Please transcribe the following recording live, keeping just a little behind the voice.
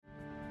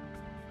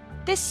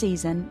This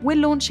season, we're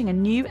launching a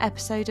new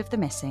episode of The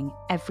Missing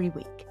every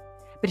week.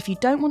 But if you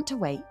don't want to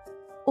wait,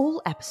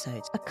 all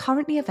episodes are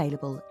currently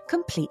available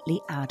completely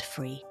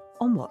ad-free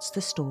on What's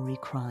the Story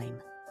Crime.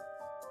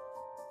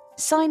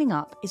 Signing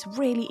up is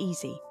really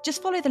easy.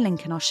 Just follow the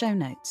link in our show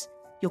notes.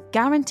 You're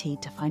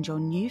guaranteed to find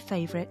your new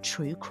favourite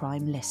true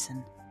crime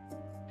listen.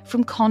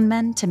 From con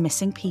men to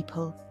missing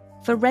people,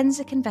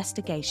 forensic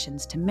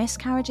investigations to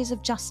miscarriages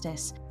of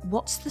justice,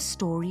 What's the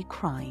Story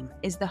Crime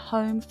is the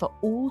home for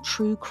all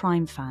true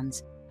crime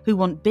fans who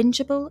want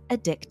bingeable,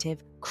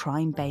 addictive,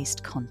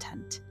 crime-based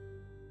content.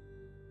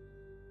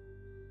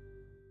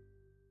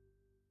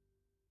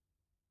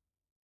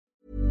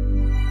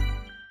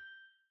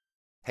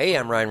 Hey,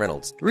 I'm Ryan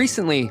Reynolds.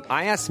 Recently,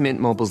 I asked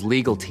Mint Mobile's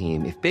legal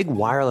team if big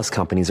wireless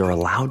companies are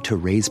allowed to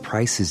raise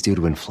prices due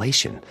to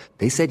inflation.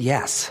 They said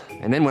yes.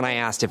 And then when I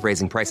asked if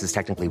raising prices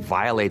technically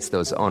violates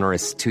those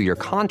onerous two-year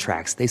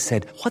contracts, they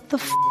said, "What the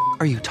f***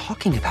 are you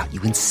talking about,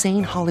 you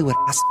insane Hollywood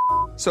ass f-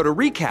 So to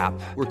recap,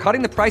 we're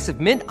cutting the price of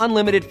Mint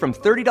Unlimited from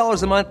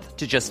 $30 a month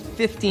to just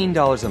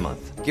 $15 a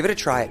month. Give it a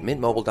try at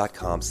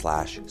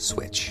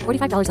mintmobile.com/switch.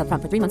 $45 up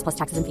front for 3 months plus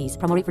taxes and fees.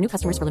 Promo rate for new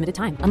customers for limited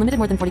time. Unlimited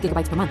more than 40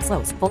 gigabytes per month.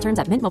 Slows full terms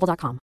at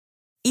mintmobile.com.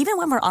 Even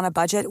when we're on a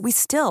budget, we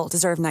still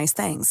deserve nice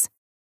things.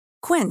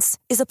 Quince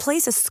is a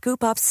place to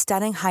scoop up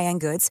stunning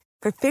high-end goods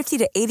for 50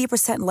 to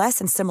 80% less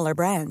than similar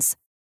brands.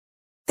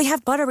 They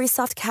have buttery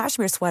soft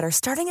cashmere sweaters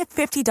starting at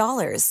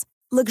 $50,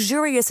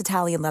 luxurious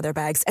Italian leather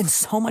bags, and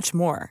so much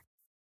more.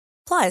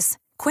 Plus,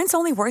 Quince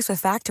only works with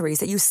factories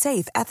that use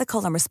safe,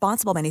 ethical, and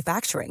responsible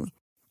manufacturing.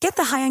 Get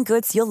the high-end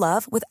goods you'll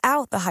love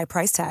without the high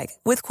price tag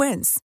with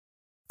Quince.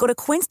 Go to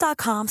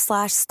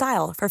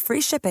quince.com/style for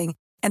free shipping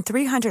and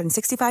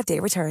 365-day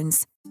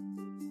returns.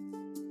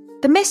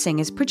 The Missing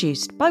is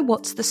produced by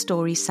What's the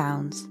Story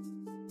Sounds.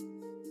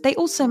 They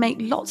also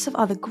make lots of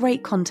other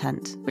great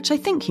content, which I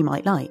think you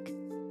might like.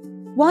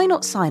 Why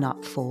not sign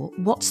up for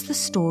What's the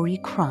Story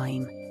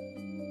Crime?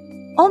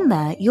 On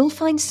there, you'll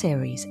find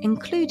series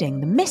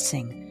including The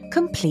Missing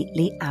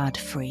completely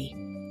ad-free,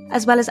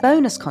 as well as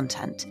bonus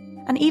content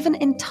and even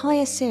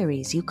entire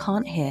series you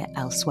can't hear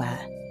elsewhere.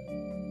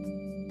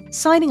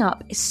 Signing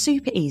up is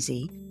super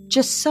easy.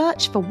 Just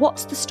search for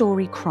What's the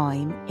Story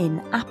Crime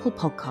in Apple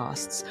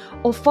Podcasts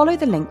or follow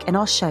the link in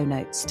our show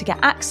notes to get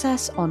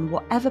access on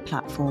whatever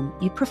platform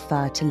you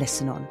prefer to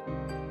listen on.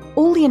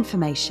 All the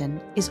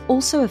information is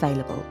also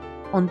available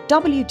on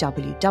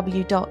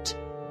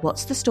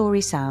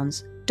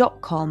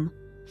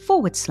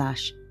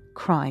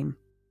www.whatsthestorysounds.com/crime.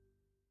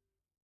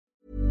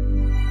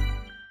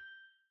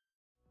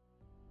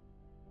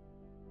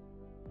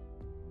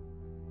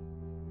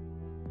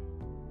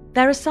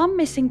 There are some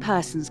missing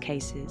persons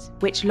cases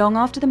which, long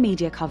after the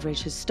media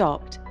coverage has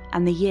stopped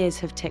and the years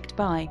have ticked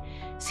by,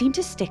 seem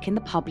to stick in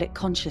the public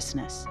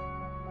consciousness.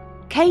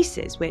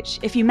 Cases which,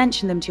 if you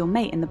mention them to your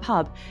mate in the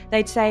pub,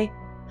 they'd say,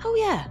 "Oh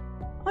yeah,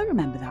 I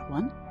remember that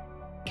one."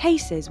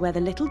 Cases where the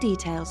little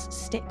details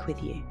stick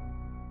with you.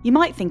 You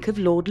might think of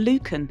Lord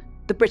Lucan,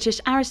 the British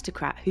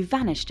aristocrat who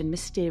vanished in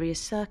mysterious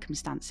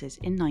circumstances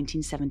in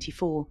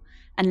 1974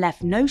 and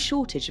left no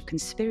shortage of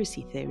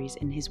conspiracy theories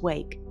in his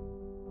wake.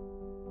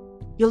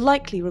 You'll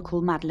likely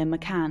recall Madeleine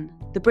McCann,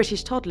 the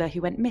British toddler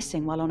who went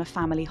missing while on a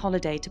family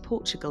holiday to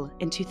Portugal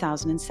in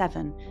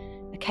 2007,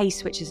 a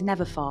case which is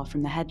never far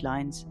from the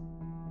headlines.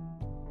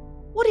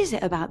 What is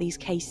it about these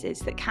cases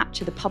that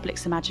capture the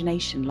public's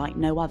imagination like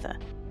no other,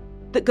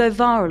 that go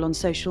viral on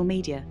social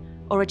media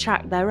or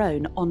attract their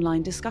own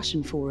online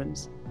discussion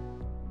forums?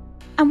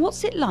 And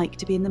what's it like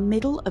to be in the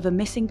middle of a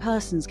missing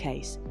persons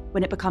case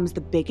when it becomes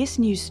the biggest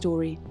news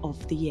story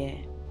of the year?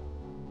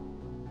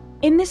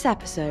 In this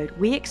episode,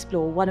 we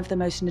explore one of the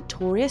most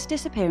notorious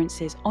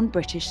disappearances on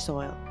British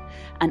soil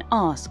and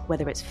ask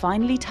whether it's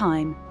finally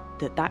time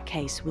that that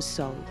case was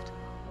solved.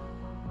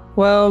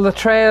 Well, the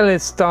trail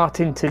is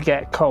starting to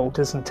get cold,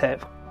 isn't it?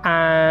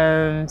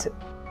 And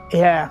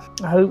yeah,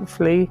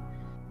 hopefully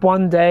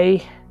one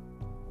day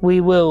we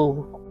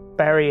will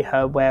bury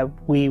her where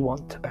we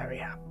want to bury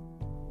her.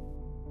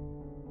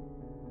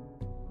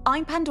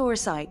 I'm Pandora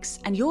Sykes,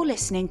 and you're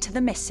listening to The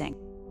Missing,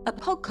 a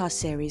podcast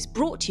series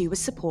brought to you with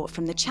support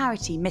from the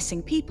charity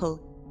Missing People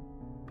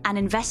and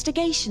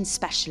investigation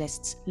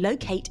specialists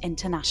Locate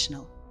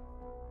International.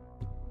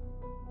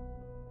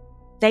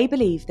 They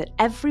believe that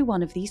every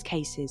one of these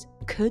cases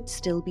could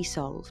still be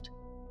solved.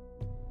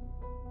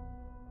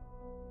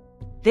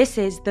 This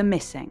is The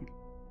Missing,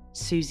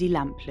 Suzy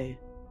Lamplugh.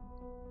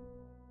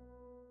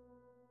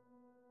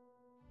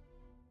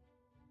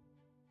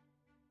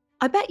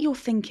 I bet you're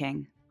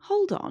thinking,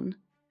 hold on,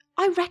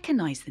 I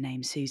recognise the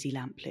name Suzy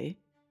Lamplugh.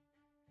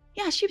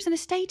 Yeah, she was an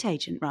estate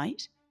agent,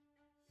 right?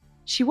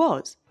 She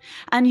was,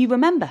 and you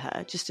remember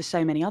her, just as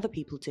so many other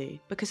people do,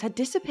 because her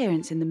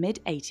disappearance in the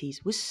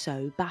mid-80s was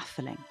so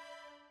baffling.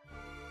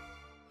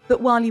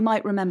 But while you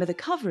might remember the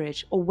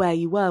coverage or where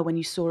you were when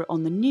you saw it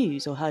on the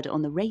news or heard it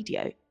on the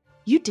radio,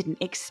 you didn't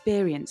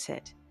experience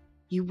it.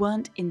 You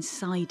weren't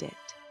inside it.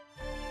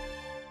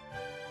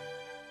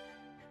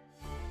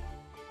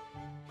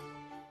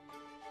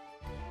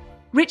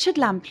 Richard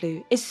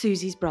Lamplugh is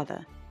Suzy's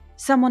brother.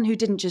 Someone who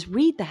didn't just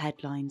read the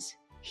headlines,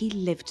 he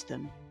lived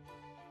them.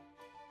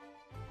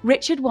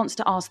 Richard wants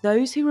to ask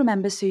those who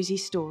remember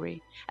Suzy's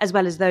story, as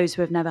well as those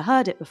who have never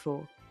heard it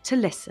before, to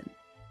listen.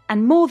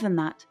 And more than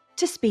that,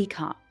 to speak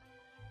up.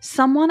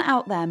 Someone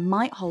out there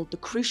might hold the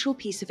crucial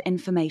piece of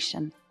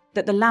information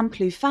that the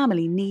Lamplugh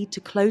family need to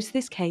close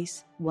this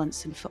case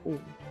once and for all.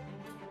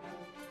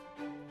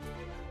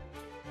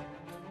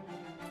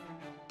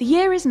 The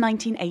year is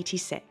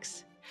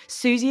 1986.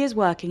 Suzy is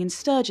working in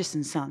Sturgis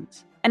 &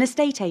 Sons, an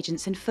estate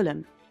agents in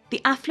Fulham, the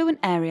affluent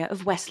area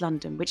of West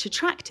London which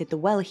attracted the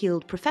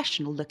well-heeled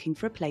professional looking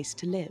for a place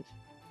to live.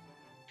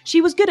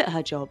 She was good at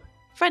her job,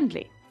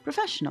 friendly,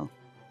 professional.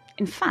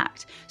 In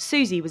fact,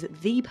 Suzy was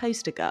the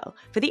poster girl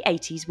for the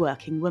 80s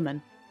working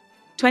woman.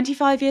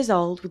 25 years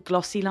old with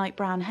glossy light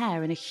brown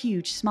hair and a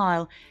huge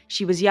smile,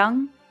 she was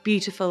young,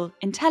 beautiful,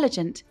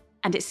 intelligent,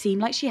 and it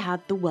seemed like she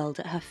had the world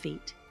at her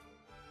feet.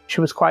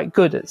 She was quite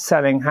good at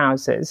selling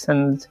houses,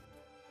 and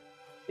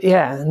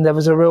there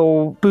was a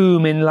real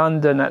boom in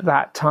London at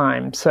that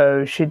time,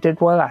 so she did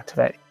well out of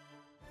it.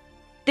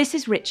 This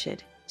is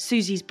Richard,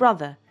 Suzy's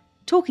brother,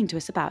 talking to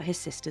us about his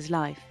sister's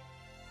life.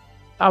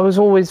 I was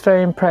always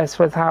very impressed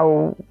with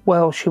how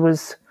well she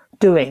was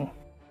doing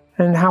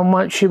and how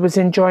much she was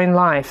enjoying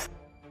life.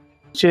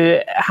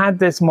 She had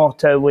this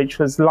motto, which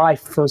was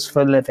life was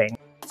for living.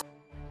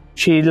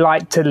 She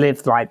liked to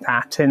live like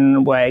that in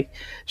a way.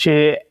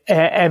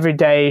 Every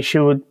day she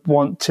would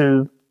want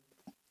to,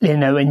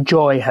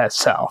 enjoy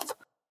herself.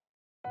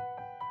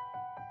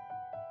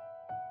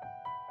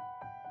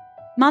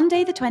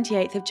 Monday the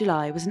 28th of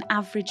July was an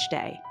average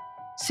day.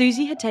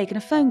 Suzy had taken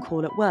a phone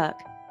call at work,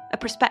 a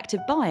prospective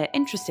buyer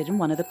interested in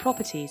one of the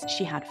properties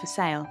she had for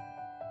sale.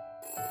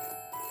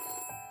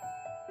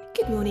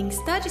 Good morning,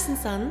 Sturgis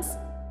 & Sons.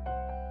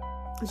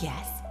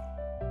 Yes,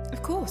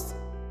 of course.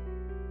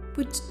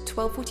 Would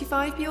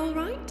 12:45 be all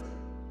right?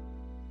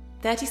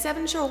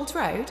 37 Shawls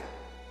Road?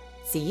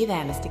 See you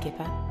there, Mr.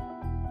 Kipper.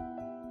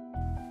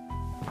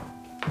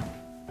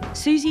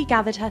 Suzy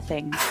gathered her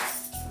things,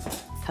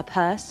 her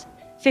purse,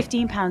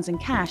 £15 in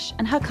cash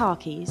and her car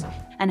keys,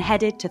 and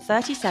headed to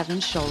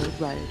 37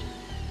 Shawls Road.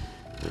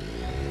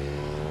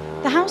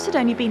 The house had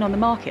only been on the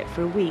market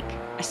for a week,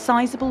 a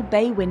sizable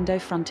bay window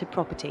fronted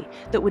property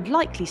that would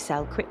likely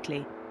sell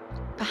quickly.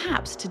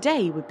 Perhaps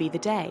today would be the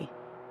day.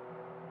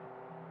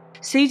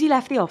 Suzy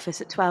left the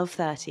office at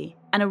 12:30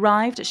 and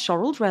arrived at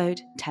Shorrold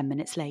Road 10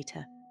 minutes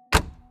later.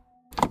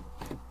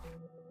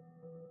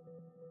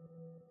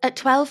 At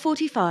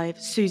 12:45,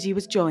 Suzy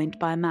was joined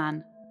by a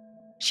man.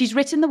 She's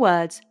written the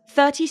words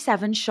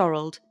 37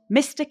 Shorrold,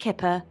 Mr.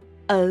 Kipper,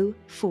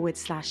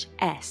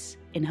 O/S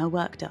in her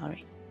work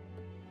diary.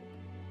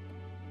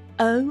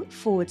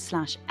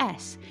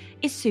 O/S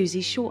is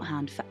Suzy's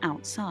shorthand for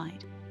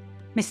outside.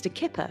 Mr.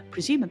 Kipper,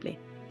 presumably,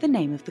 the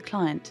name of the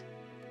client.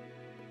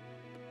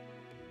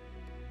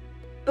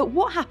 But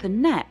what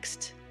happened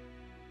next?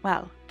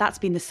 Well, that's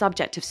been the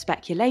subject of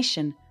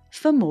speculation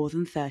for more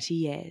than 30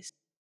 years.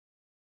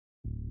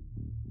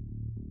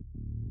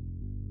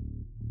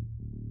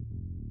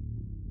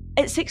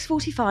 At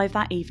 6:45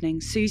 that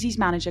evening, Suzy's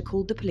manager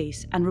called the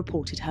police and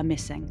reported her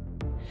missing.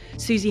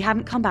 Suzy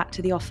hadn't come back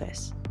to the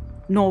office,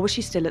 nor was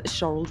she still at the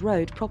Shorrold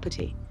Road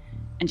property,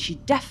 and she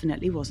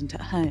definitely wasn't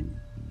at home.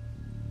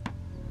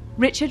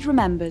 Richard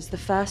remembers the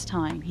first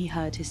time he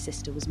heard his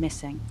sister was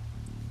missing.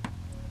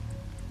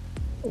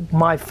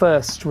 My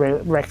first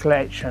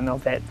recollection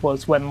of it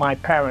was when my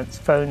parents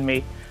phoned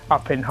me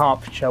up in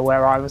Hertfordshire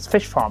where I was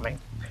fish farming.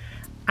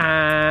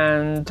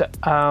 And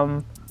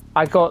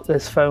I got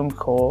this phone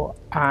call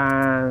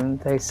and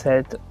they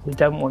said, "We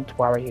don't want to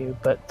worry you,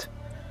 but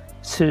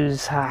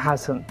Suze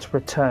hasn't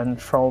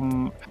returned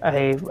from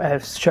a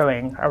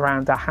showing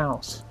around the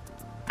house."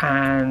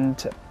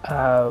 And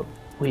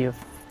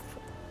we've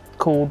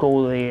called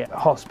all the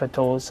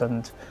hospitals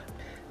and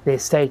the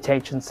estate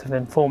agents have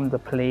informed the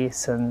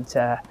police, and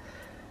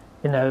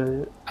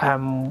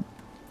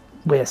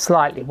we're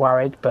slightly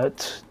worried,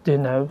 but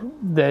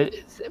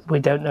we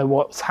don't know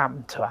what's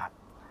happened to her.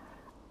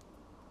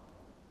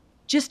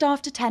 Just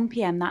after 10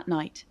 p.m. that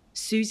night,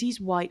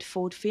 Suzy's white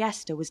Ford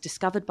Fiesta was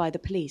discovered by the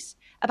police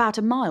about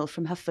a mile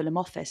from her Fulham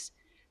office,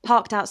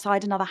 parked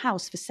outside another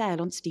house for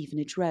sale on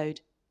Stevenage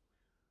Road.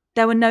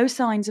 There were no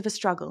signs of a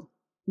struggle,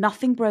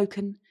 nothing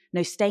broken,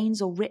 no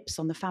stains or rips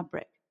on the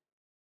fabric.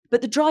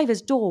 But the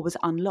driver's door was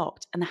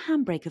unlocked and the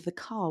handbrake of the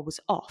car was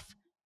off,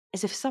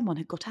 as if someone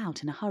had got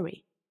out in a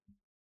hurry.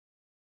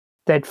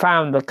 They'd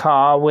found the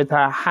car with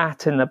her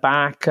hat in the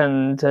back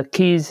and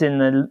keys in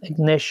the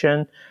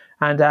ignition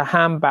and a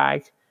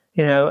handbag,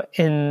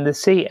 in the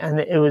seat. And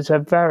it was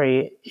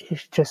it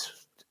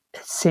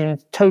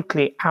seemed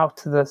totally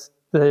out of this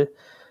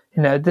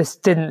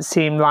didn't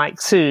seem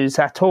like Suze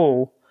at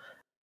all.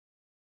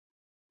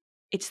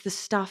 It's the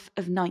stuff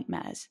of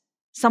nightmares.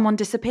 Someone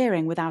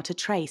disappearing without a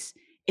trace,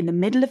 in the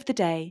middle of the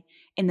day,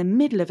 in the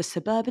middle of a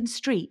suburban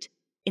street,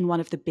 in one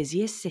of the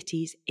busiest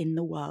cities in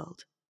the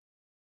world.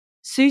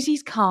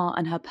 Suzy's car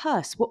and her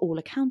purse were all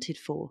accounted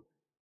for,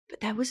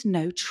 but there was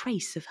no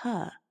trace of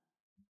her.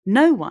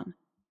 No one,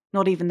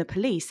 Not even the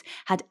police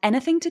had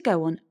anything to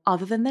go on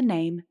other than the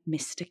name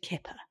Mr.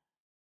 Kipper.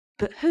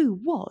 But who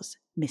was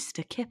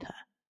Mr. Kipper?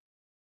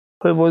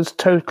 It was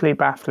totally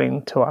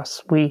baffling to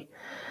us. We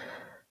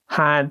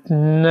had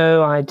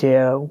no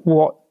idea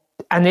what,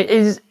 and it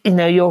is,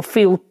 you'll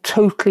feel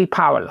totally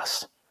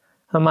powerless.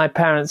 And my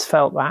parents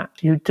felt that.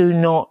 You do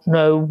not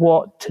know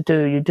what to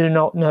do. You do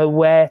not know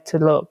where to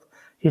look.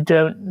 You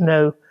don't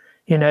know,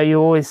 you're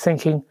always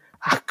thinking,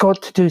 I've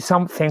got to do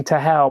something to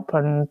help.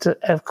 And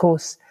of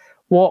course,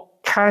 what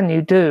can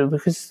you do?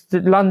 Because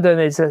London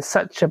is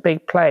such a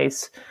big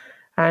place,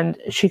 and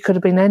she could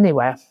have been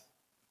anywhere.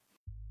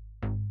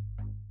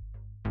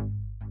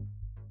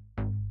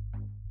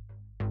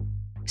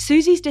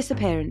 Suzy's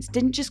disappearance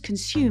didn't just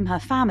consume her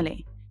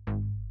family.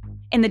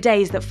 In the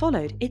days that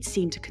followed, it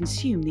seemed to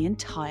consume the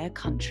entire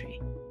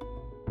country.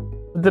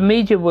 The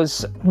media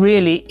was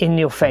really in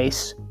your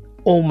face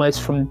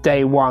almost from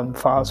day one,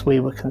 as far as we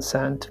were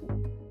concerned.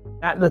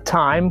 At the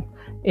time,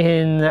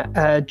 in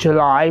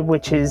July,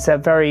 which is a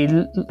very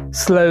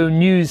slow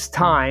news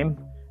time,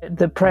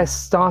 the press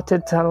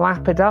started to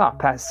lap it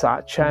up as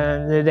such,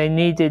 and they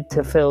needed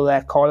to fill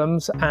their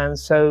columns, and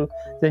so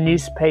the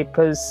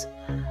newspapers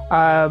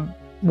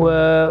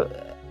were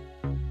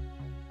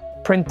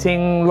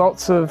printing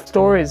lots of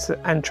stories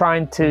and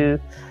trying to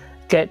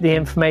get the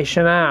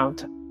information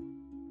out.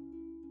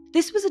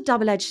 This was a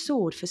double-edged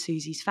sword for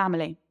Suzy's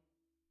family.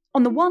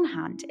 On the one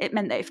hand, it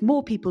meant that if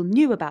more people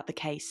knew about the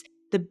case,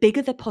 the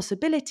bigger the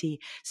possibility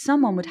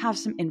someone would have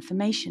some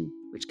information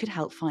which could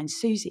help find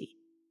Suzy.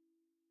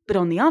 But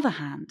on the other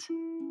hand...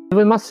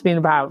 It must have been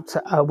about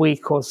a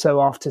week or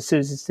so after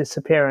Suzy's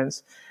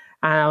disappearance,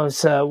 and I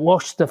was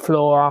washed the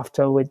floor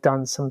after we'd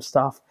done some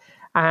stuff,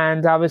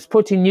 and I was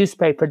putting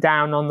newspaper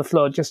down on the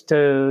floor just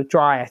to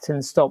dry it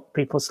and stop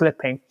people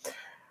slipping.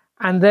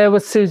 And there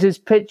was Suzy's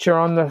picture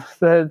on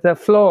the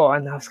floor,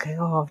 and I was going,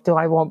 oh, do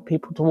I want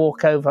people to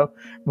walk over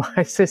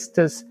my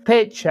sister's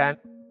picture?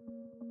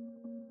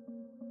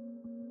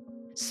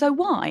 So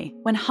why,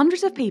 when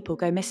hundreds of people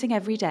go missing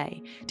every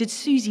day, did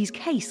Suzy's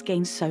case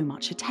gain so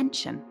much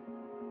attention?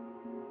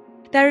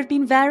 There have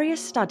been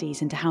various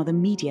studies into how the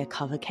media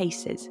cover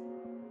cases.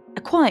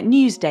 A quiet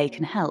news day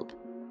can help.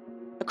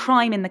 A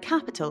crime in the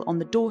capital on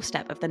the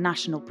doorstep of the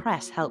national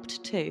press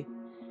helped too.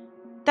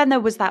 Then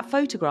there was that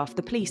photograph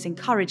the police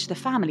encouraged the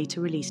family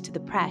to release to the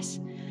press,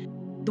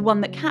 the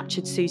one that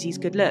captured Suzy's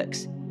good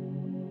looks.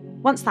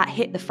 Once that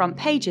hit the front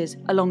pages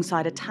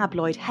alongside a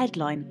tabloid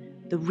headline,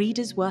 the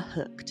readers were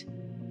hooked.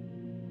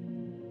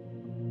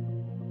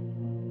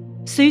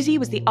 Suzy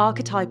was the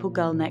archetypal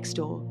girl next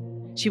door.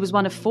 She was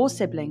one of 4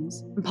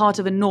 siblings and part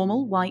of a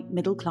normal white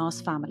middle-class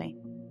family.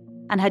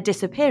 And her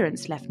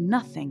disappearance left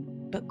nothing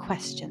but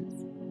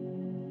questions.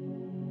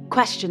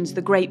 Questions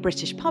the great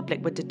British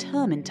public were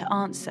determined to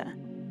answer.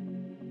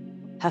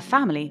 Her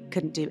family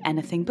couldn't do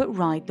anything but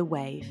ride the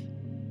wave.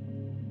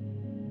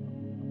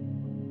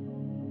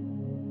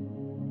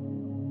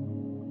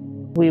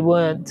 We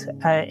weren't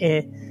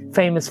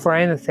famous for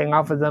anything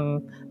other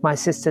than my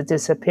sister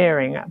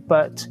disappearing,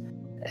 but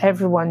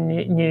everyone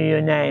knew your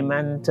name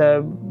and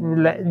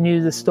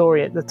knew the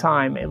story at the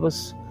time. It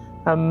was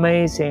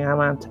amazing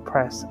amount of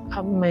press.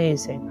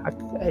 Amazing.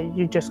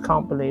 You just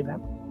can't believe it.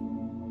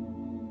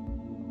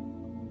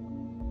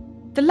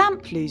 The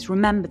Lamplughs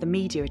remember the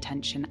media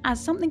attention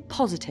as something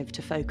positive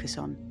to focus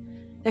on.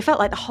 They felt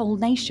like the whole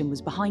nation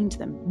was behind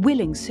them,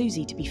 willing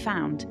Suzy to be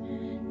found.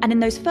 And in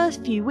those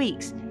first few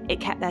weeks, it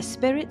kept their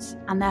spirits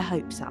and their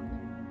hopes up.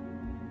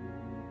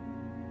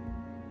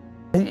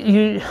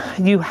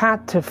 You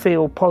had to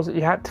feel positive.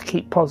 You had to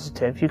keep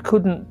positive. You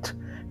couldn't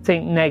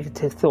think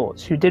negative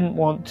thoughts. You didn't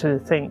want to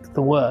think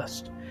the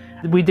worst.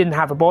 We didn't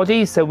have a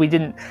body, so we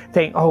didn't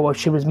think, oh, well,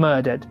 she was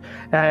murdered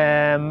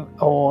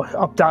or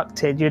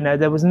abducted.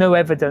 There was no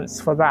evidence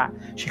for that.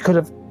 She could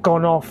have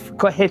gone off,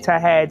 got hit her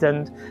head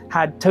and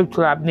had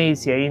total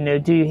amnesia.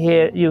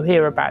 You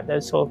hear about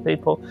those sort of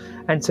people,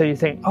 and so you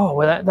think, oh,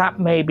 well, that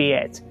may be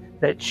it.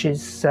 That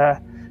she's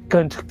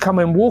going to come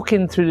and walk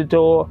in through the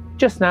door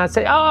just now and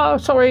say, oh,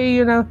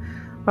 sorry,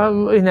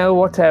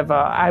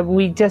 whatever.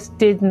 We just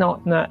did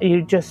not know.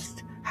 You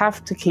just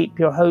have to keep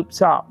your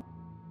hopes up.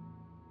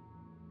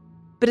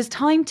 But as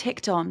time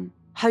ticked on,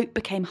 hope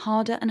became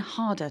harder and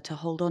harder to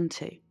hold on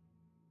to.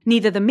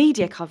 Neither the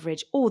media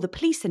coverage or the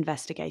police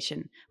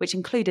investigation, which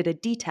included a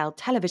detailed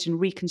television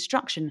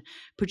reconstruction,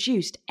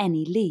 produced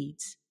any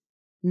leads.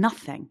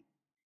 Nothing.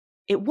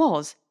 It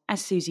was,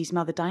 as Suzy's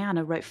mother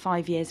Diana wrote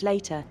 5 years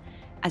later,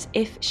 as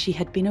if she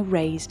had been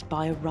erased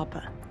by a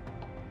rubber.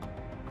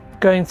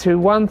 Going through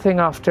one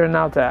thing after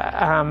another,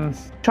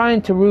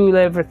 trying to rule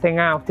everything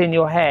out in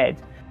your head.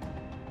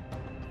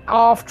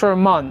 After a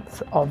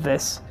month of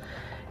this,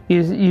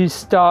 you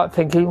start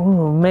thinking,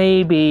 oh,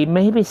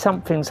 maybe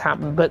something's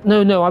happened, but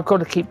no, I've got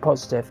to keep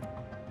positive.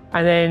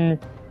 And then,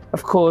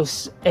 of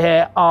course,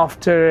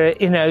 after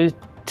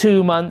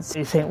 2 months,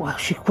 you think, well,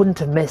 she wouldn't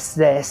have missed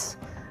this.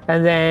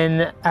 And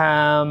then,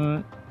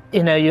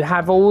 you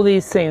have all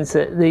these things,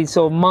 these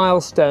sort of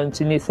milestones,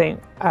 and you think,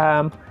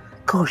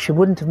 gosh, she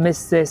wouldn't have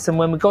missed this. And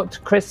when we got to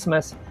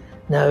Christmas,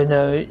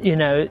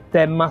 no,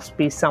 there must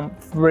be some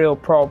real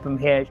problem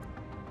here.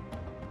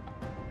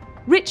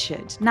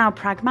 Richard, now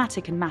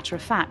pragmatic and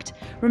matter-of-fact,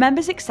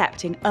 remembers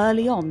accepting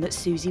early on that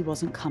Suzy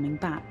wasn't coming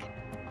back.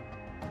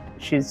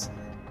 She's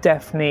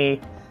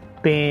definitely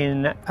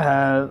been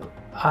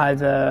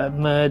either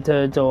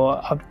murdered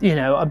or,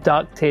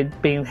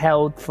 abducted, being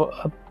held for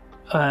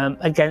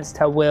against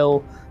her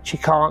will. She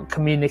can't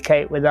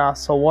communicate with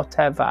us or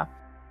whatever.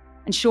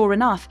 And sure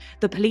enough,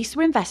 the police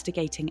were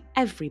investigating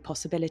every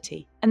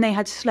possibility, and they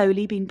had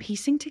slowly been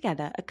piecing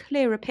together a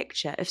clearer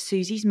picture of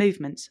Suzy's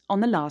movements on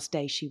the last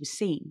day she was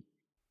seen.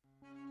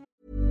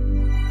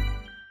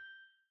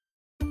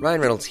 Ryan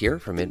Reynolds here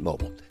from Mint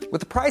Mobile. With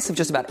the price of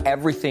just about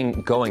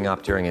everything going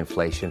up during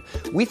inflation,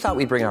 we thought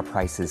we'd bring our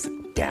prices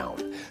down.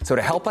 So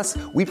to help us,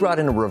 we brought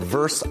in a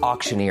reverse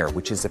auctioneer,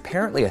 which is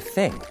apparently a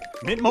thing.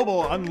 Mint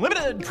Mobile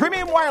Unlimited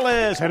Premium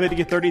Wireless. How to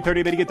get 30,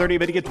 30, bit to get 30,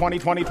 bit to get 20,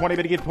 20, 20,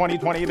 bit to get 20,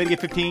 20, bit to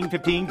get 15,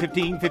 15,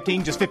 15,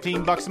 15, just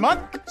 $15 a month?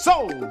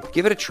 Sold!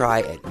 Give it a try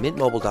at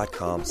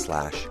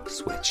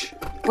mintmobile.com/switch.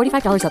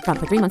 $45 up front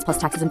for 3 months plus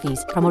taxes and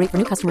fees. Promo rate for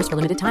new customers for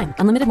limited time.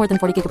 Unlimited more than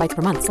 40 gigabytes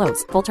per month.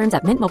 Slows full terms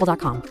at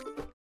mintmobile.com.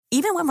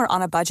 Even when we're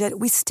on a budget,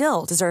 we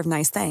still deserve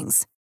nice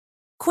things.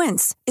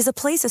 Quince is a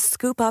place to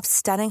scoop up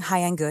stunning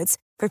high-end goods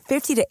for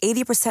 50 to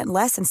 80%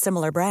 less than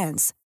similar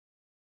brands.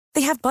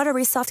 They have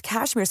buttery soft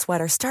cashmere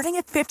sweaters starting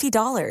at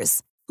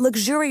 $50,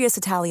 luxurious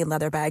Italian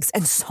leather bags,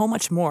 and so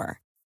much more.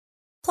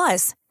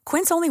 Plus,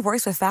 Quince only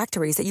works with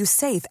factories that use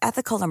safe,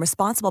 ethical, and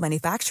responsible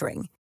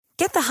manufacturing.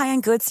 Get the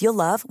high-end goods you'll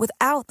love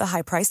without the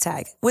high price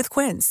tag with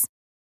Quince.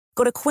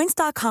 Go to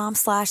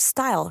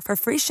quince.com/style for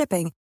free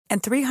shipping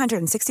and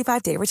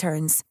 365-day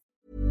returns.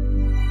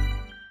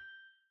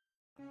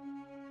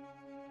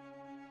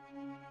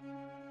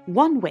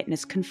 One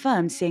witness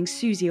confirmed seeing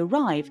Suzy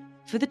arrive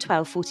for the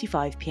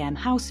 12:45 p.m.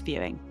 house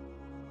viewing.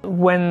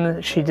 When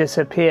she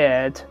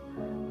disappeared,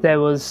 there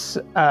was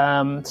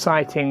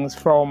sightings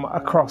from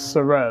across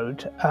the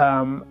road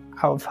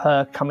of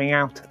her coming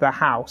out of the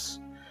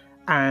house,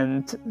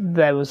 and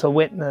there was a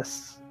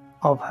witness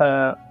of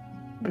her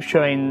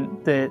showing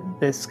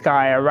this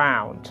guy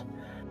around.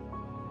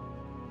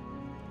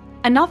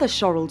 Another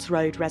Shorrolds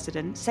Road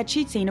resident said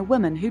she'd seen a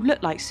woman who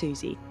looked like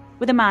Suzy,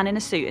 with a man in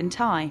a suit and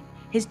tie,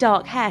 his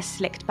dark hair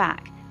slicked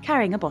back,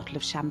 carrying a bottle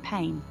of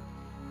champagne.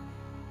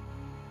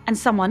 And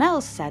someone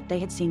else said they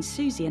had seen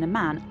Suzy and a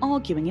man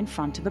arguing in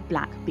front of a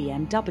black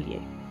BMW.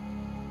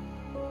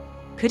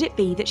 Could it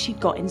be that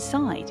she'd got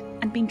inside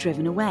and been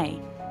driven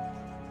away?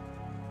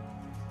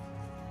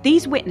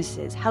 These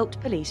witnesses helped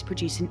police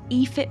produce an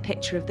e-fit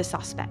picture of the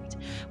suspect,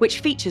 which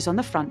features on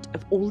the front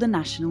of all the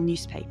national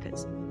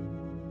newspapers.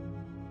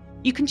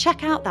 You can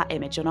check out that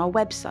image on our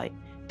website,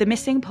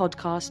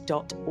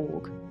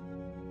 themissingpodcast.org.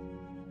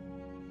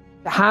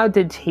 How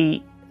did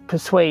he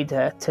persuade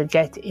her to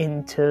get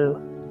into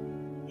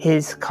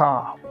his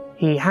car?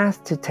 He has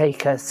to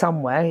take her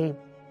somewhere.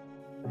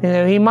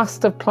 He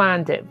must have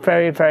planned it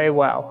very, very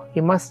well.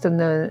 He must have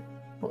known,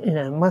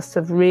 must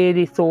have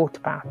really thought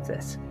about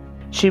this.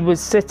 She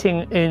was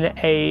sitting in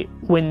a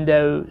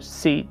window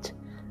seat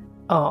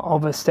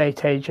of a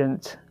estate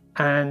agent,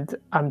 and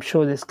I'm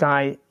sure this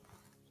guy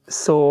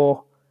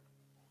saw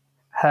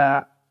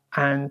her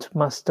and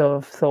must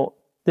have thought,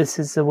 this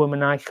is the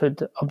woman I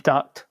could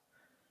abduct.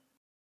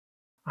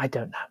 I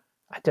don't know.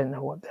 I don't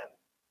know what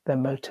their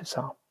motives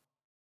are.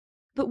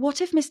 But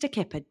what if Mr.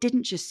 Kipper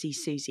didn't just see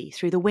Suzy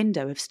through the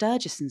window of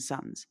Sturgis and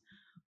Sons?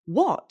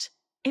 What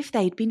if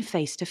they'd been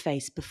face to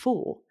face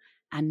before,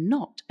 and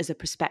not as a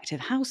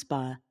prospective house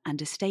buyer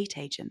and estate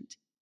agent?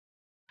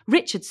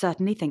 Richard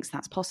certainly thinks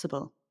that's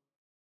possible.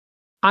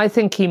 I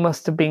think he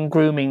must have been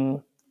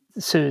grooming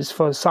Suze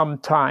for some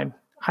time.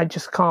 I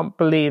just can't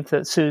believe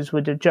that Suze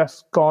would have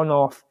just gone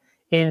off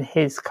in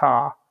his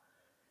car.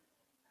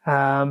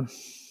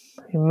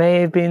 It may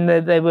have been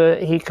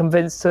that he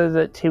convinced her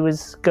that he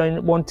was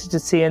wanted to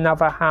see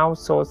another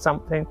house or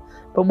something.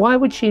 But why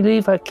would she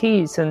leave her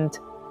keys and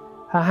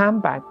her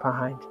handbag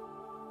behind?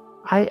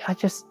 I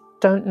just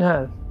don't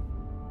know.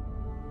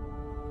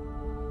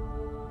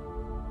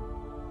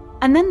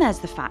 And then there's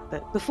the fact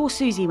that before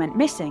Suzy went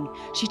missing,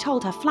 she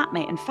told her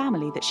flatmate and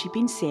family that she'd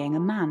been seeing a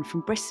man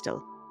from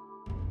Bristol.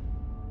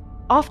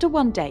 After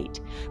one date,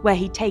 where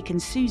he'd taken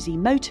Suzy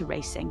motor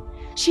racing,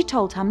 she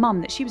told her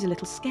mum that she was a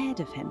little scared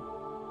of him.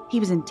 He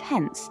was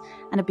intense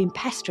and had been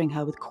pestering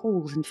her with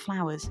calls and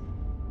flowers.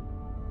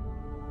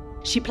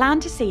 She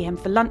planned to see him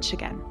for lunch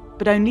again,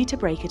 but only to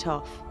break it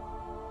off.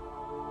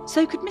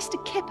 So could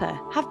Mr. Kipper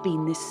have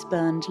been this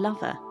spurned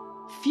lover,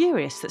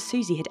 furious that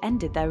Suzy had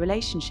ended their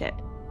relationship?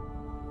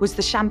 Was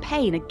the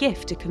champagne a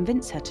gift to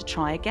convince her to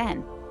try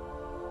again?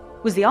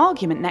 Was the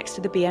argument next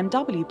to the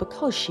BMW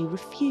because she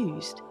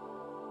refused?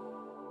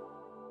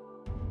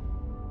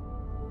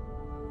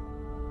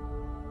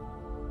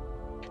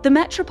 The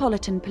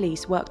Metropolitan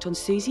Police worked on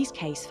Suzy's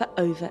case for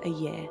over a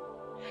year.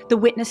 The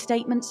witness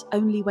statements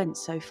only went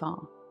so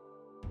far.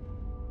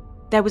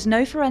 There was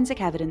no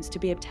forensic evidence to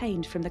be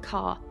obtained from the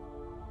car.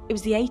 It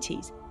was the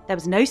 80s. There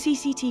was no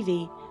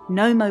CCTV,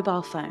 no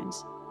mobile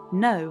phones,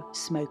 no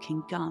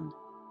smoking gun.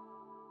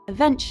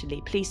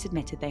 Eventually, police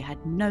admitted they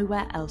had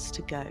nowhere else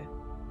to go,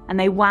 and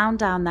they wound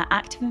down their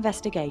active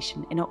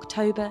investigation in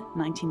October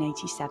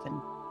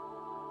 1987.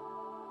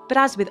 But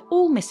as with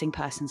all missing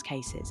persons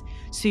cases,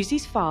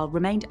 Suzy's file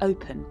remained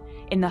open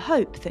in the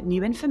hope that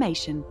new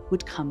information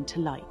would come to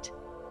light.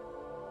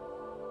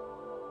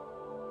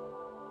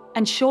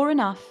 And sure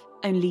enough,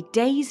 only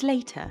days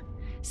later,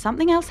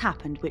 something else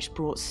happened which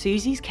brought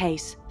Suzy's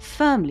case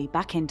firmly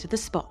back into the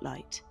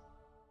spotlight.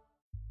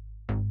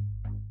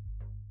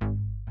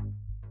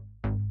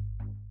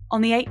 On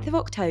the 8th of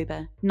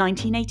October,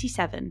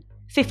 1987,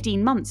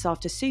 15 months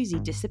after Suzy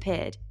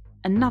disappeared,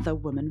 another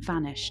woman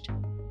vanished.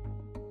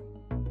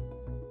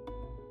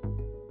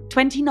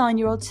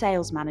 29-year-old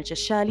sales manager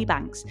Shirley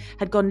Banks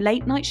had gone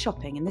late-night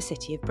shopping in the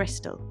city of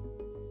Bristol.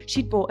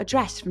 She'd bought a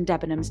dress from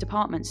Debenhams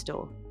department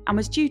store and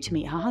was due to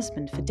meet her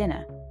husband for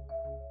dinner.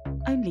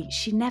 Only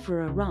she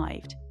never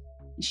arrived,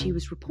 and she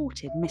was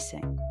reported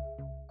missing.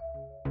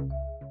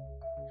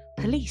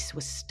 Police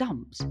were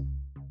stumped.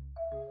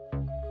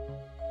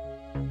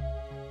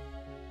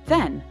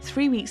 Then,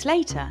 3 weeks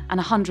later, and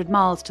 100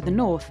 miles to the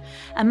north,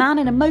 a man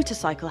in a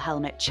motorcycle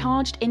helmet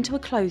charged into a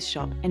clothes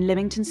shop in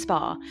Lymington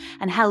Spa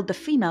and held the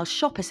female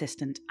shop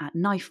assistant at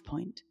knife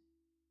point.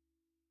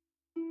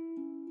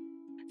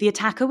 The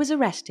attacker was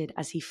arrested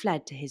as he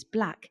fled to his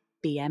black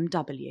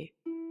BMW.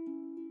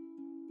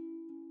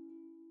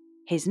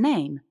 His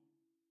name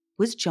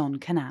was John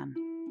Cannan.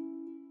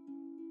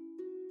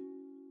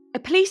 A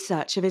police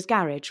search of his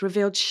garage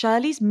revealed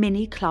Shirley's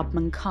Mini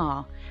Clubman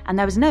car, and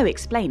there was no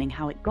explaining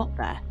how it got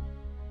there.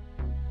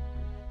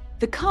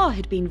 The car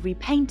had been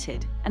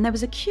repainted, and there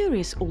was a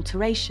curious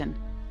alteration.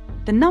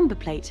 The number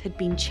plate had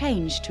been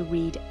changed to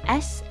read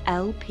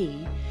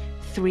SLP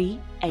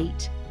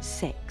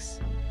 386.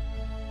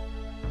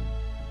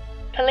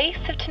 Police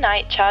have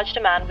tonight charged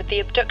a man with the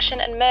abduction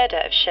and murder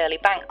of Shirley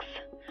Banks.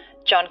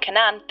 John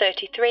Cannan,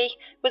 33,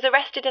 was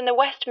arrested in the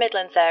West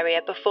Midlands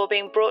area before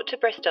being brought to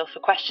Bristol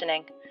for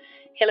questioning.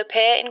 He'll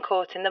appear in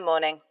court in the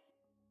morning.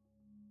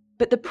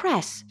 But the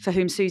press, for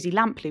whom Suzy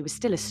Lamplugh was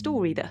still a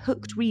story that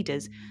hooked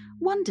readers,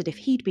 wondered if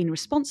he'd been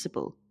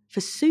responsible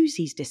for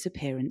Suzy's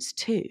disappearance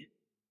too.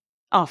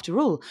 After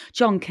all,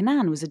 John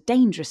Cannan was a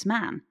dangerous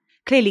man,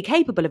 clearly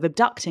capable of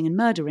abducting and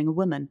murdering a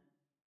woman.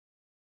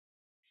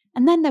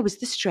 And then there was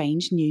the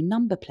strange new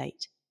number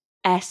plate,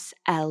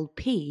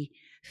 SLP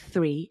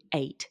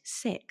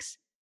 386.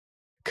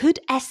 Could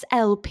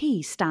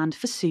SLP stand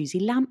for Suzy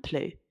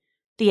Lamplugh?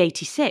 The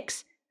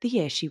 86, the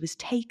year she was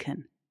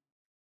taken.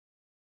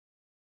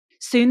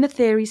 Soon the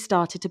theories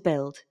started to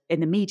build, in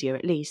the media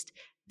at least,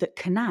 that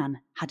Cannan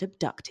had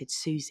abducted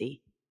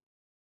Suzy.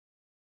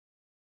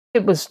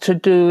 It was to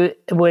do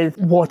with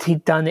what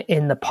he'd done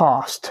in the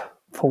past,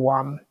 for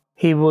one.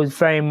 He was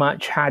very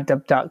much had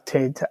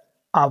abducted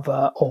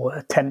other or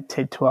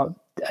attempted to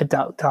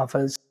abduct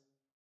others.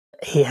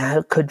 He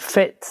could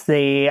fit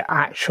the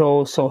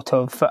actual sort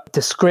of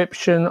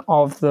description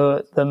of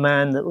the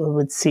man that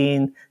we had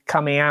seen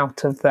coming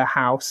out of the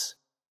house.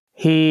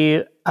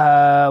 He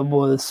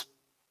was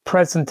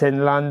present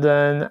in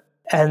London,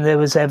 and there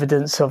was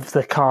evidence of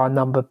the car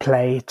number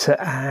plate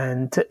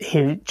and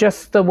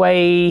just the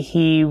way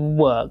he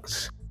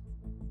works.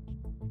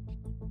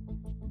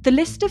 The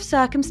list of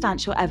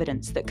circumstantial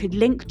evidence that could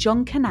link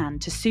John Cannan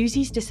to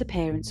Suzy's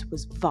disappearance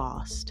was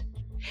vast.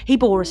 He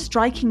bore a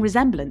striking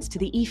resemblance to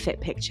the EFIT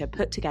picture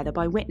put together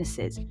by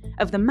witnesses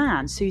of the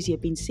man Suzy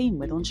had been seen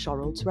with on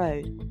Shorrolds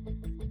Road.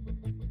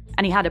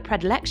 And he had a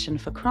predilection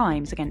for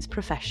crimes against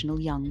professional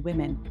young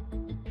women.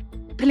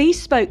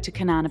 Police spoke to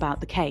Cannan about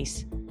the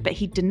case, but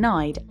he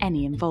denied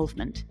any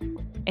involvement.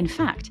 In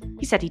fact,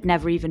 he said he'd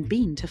never even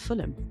been to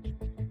Fulham.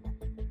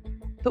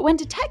 But when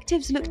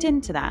detectives looked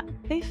into that,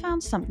 they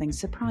found something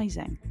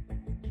surprising.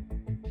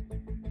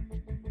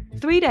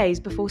 3 days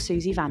before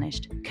Suzy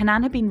vanished,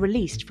 Cannan had been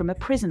released from a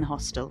prison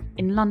hostel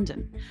in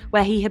London,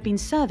 where he had been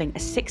serving a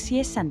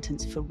 6-year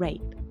sentence for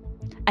rape.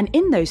 And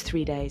in those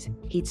 3 days,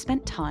 he'd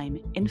spent time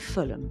in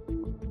Fulham.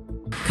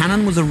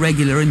 Cannan was a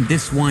regular in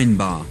this wine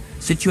bar,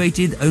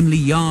 situated only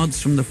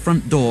yards from the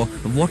front door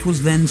of what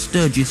was then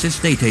Sturgis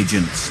Estate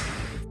Agents.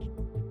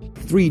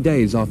 3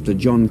 days after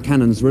John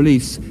Cannan's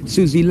release,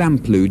 Suzy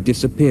Lamplugh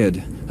disappeared.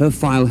 Her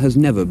file has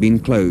never been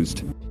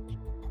closed.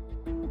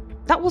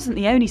 That wasn't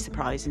the only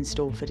surprise in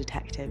store for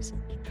detectives.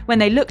 When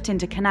they looked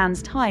into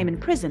Cannan's time in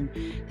prison,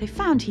 they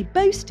found he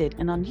boasted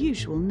an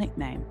unusual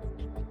nickname.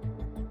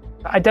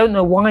 I don't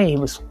know why he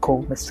was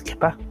called Mr.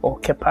 Kipper or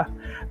Kipper,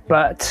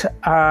 but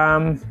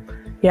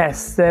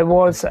yes, there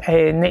was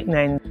a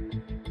nickname.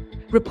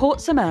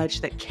 Reports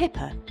emerged that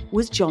Kipper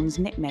was John's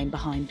nickname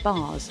behind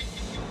bars.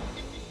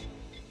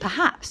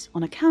 Perhaps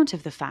on account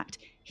of the fact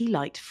he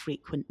liked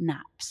frequent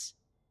naps.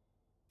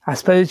 I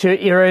suppose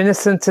you're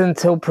innocent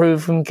until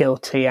proven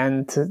guilty,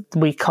 and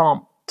we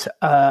can't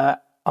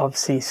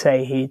obviously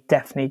say he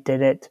definitely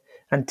did it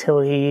until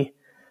he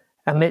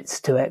admits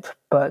to it,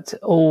 but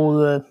all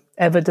the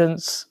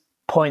evidence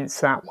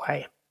points that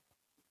way.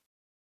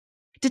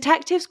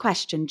 Detectives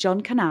questioned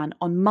John Cannan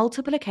on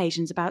multiple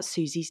occasions about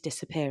Suzy's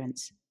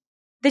disappearance.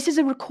 This is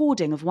a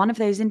recording of one of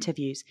those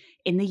interviews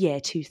in the year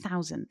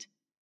 2000.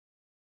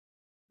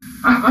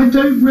 I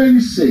don't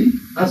really see,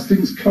 as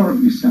things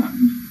currently stand,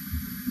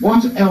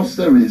 what else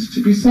there is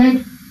to be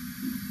said.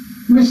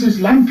 Mrs.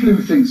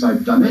 Lamplugh thinks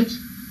I've done it.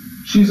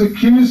 She's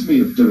accused me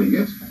of doing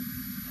it.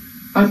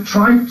 I've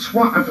tried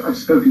I've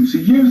spoken to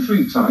you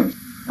 3 times.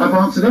 I've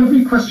answered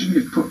every question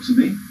you've put to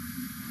me.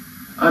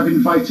 I've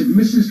invited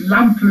Mrs.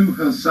 Lamplugh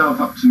herself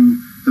up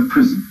to the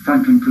prison,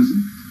 Franklin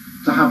Prison,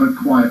 to have a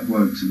quiet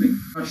word to me.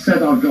 I've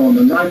said I'll go on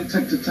the lie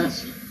detector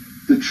test,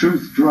 the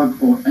truth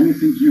drug, or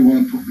anything you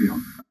want to put me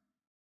on.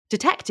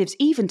 Detectives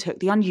even took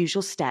the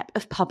unusual step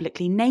of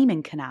publicly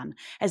naming Canaan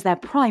as their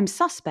prime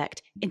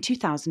suspect in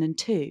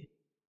 2002.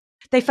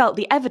 They felt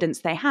the evidence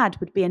they had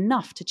would be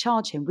enough to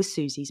charge him with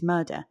Suzy's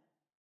murder.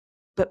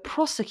 But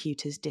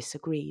prosecutors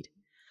disagreed.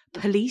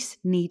 Police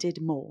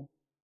needed more.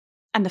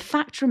 And the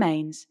fact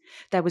remains,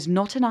 there was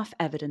not enough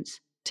evidence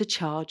to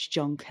charge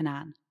John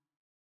Canaan.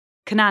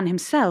 Canaan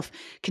himself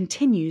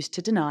continues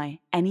to deny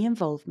any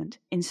involvement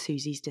in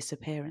Suzy's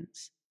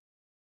disappearance.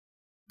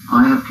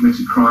 I have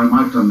committed crime.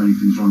 I've done many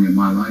things wrong in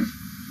my life.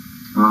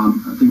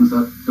 Things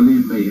that,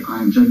 believe me,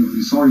 I am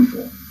genuinely sorry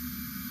for.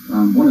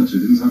 1 or 2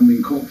 things I haven't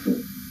been caught for.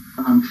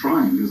 I'm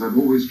trying, as I've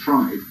always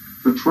tried,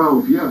 for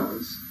 12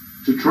 years,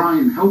 to try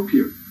and help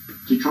you,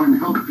 to try and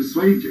help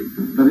persuade you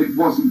that it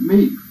wasn't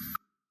me.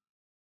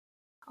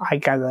 I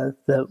gather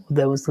that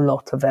there was a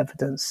lot of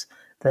evidence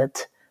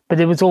but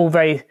it was all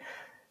very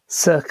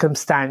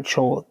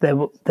circumstantial.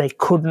 They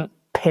couldn't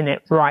pin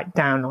it right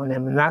down on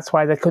him, and that's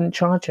why they couldn't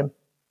charge him.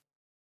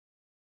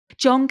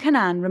 John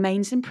Canaan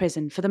remains in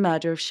prison for the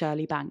murder of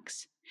Shirley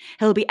Banks.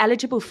 He'll be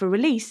eligible for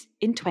release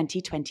in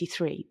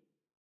 2023.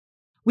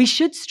 We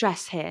should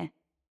stress here,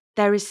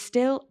 there is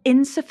still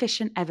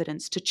insufficient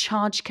evidence to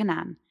charge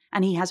Canaan,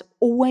 and he has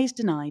always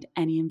denied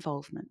any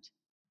involvement.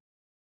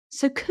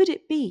 So could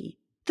it be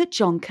that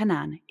John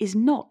Canaan is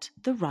not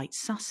the right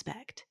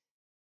suspect?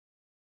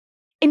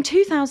 In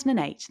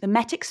 2008, the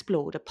Met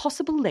explored a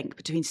possible link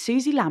between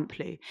Suzy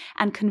Lamplugh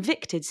and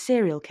convicted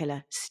serial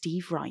killer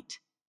Steve Wright.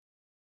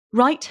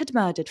 Wright had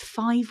murdered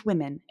 5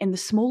 women in the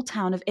small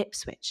town of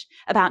Ipswich,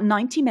 about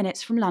 90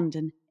 minutes from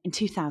London, in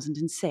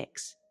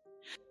 2006.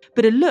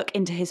 But a look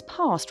into his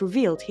past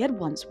revealed he had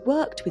once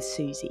worked with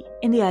Suzy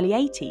in the early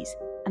 80s,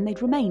 and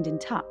they'd remained in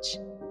touch.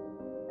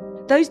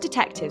 Those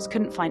detectives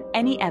couldn't find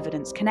any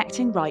evidence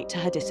connecting Wright to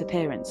her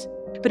disappearance,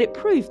 but it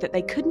proved that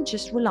they couldn't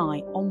just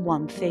rely on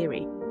one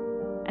theory.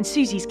 And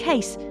Suzy's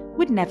case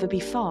would never be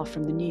far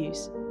from the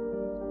news.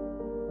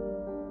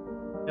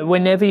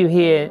 Whenever you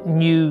hear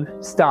new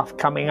stuff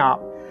coming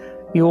up,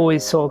 you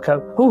always sort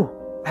of go,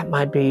 oh, that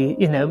might be,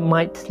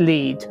 might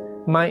lead,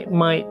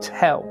 might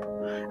help.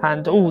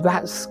 And, oh,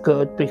 that's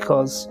good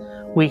because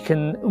we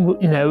can,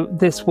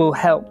 this will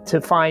help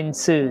to find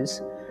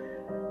Suze.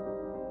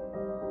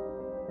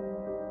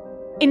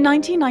 In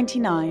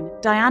 1999,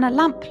 Diana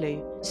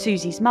Lamplugh,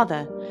 Suzy's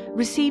mother,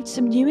 received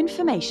some new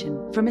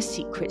information from a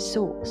secret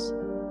source.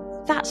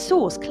 That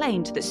source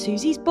claimed that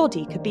Suzy's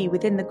body could be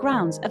within the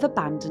grounds of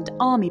abandoned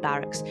army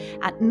barracks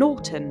at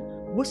Norton,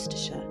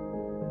 Worcestershire.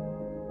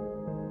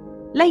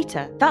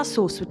 Later, that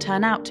source would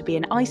turn out to be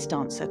an ice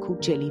dancer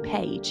called Gilly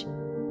Page.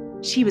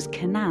 She was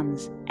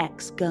Canaan's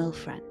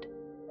ex-girlfriend.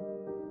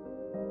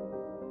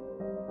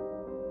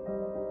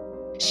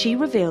 She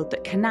revealed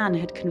that Canaan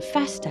had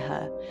confessed to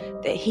her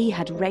that he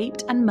had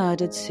raped and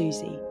murdered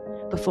Suzy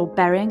before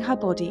burying her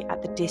body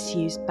at the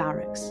disused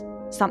barracks,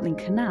 something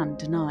Canaan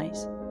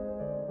denies.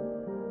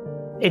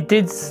 It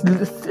did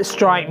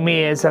strike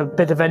me as a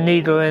bit of a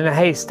needle in a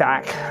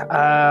haystack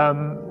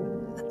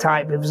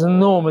type. It was an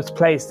enormous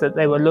place that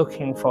they were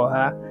looking for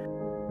her.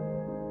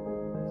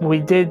 We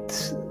did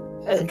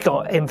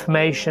got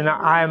information.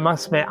 I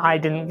must admit, I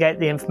didn't get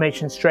the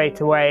information straight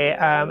away.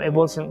 It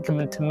wasn't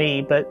given to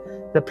me, but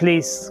the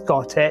police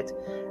got it,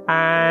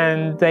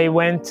 and they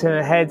went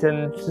ahead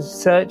and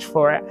searched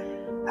for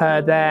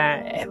her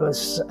there. It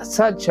was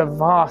such a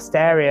vast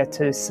area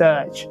to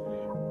search.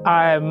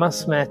 I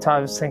must admit, I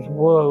was thinking,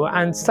 whoa,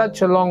 and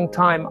such a long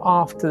time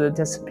after the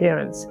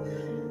disappearance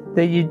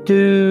that you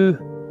do,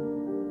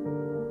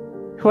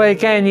 well,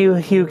 again,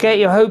 you get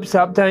your hopes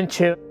up, don't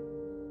you?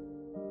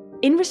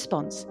 In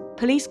response,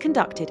 police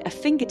conducted a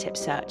fingertip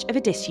search of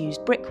a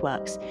disused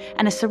brickworks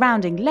and a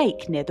surrounding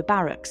lake near the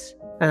barracks.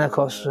 And of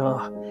course,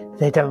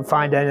 they don't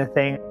find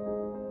anything.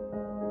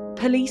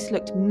 Police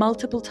looked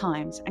multiple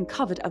times and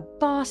covered a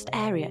vast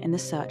area in the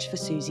search for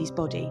Suzy's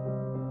body.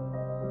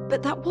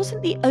 But that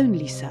wasn't the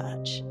only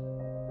search.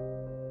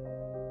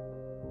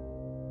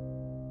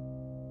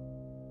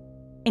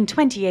 In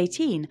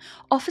 2018,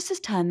 officers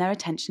turned their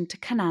attention to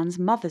Canaan's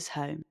mother's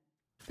home.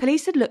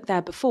 Police had looked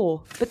there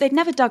before, but they'd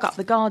never dug up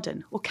the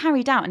garden or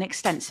carried out an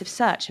extensive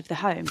search of the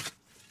home,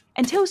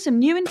 until some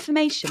new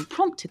information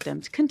prompted them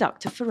to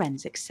conduct a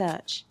forensic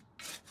search.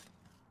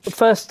 The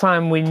first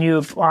time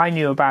I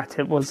knew about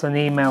it was an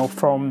email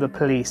from the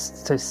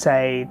police to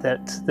say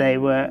that they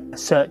were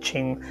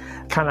searching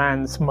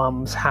Canaan's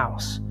mum's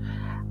house.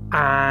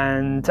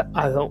 And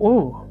I thought,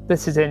 oh,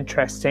 this is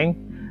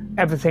interesting.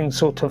 Everything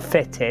sort of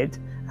fitted.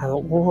 I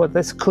thought, oh,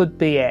 this could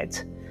be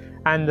it.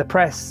 And the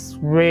press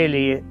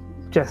really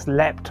just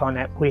leapt on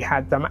it. We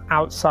had them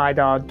outside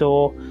our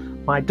door.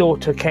 My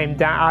daughter came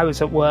down. I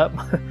was at work.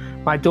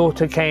 My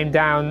daughter came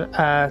down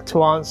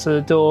to answer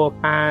the door,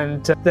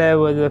 and there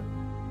were the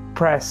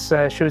press.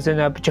 She was in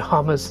her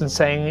pajamas and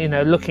saying,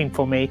 looking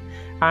for me.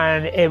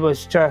 And it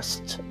was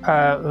just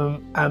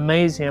an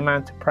amazing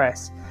amount of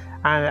press.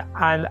 And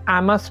I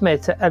must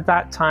admit, at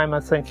that time, I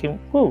was thinking,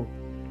 oh,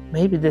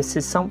 maybe this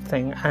is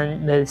something.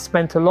 And they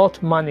spent a lot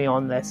of money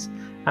on this.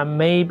 And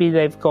maybe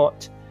they've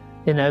got,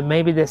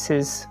 maybe this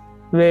is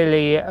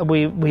really,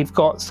 we've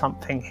got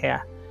something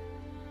here.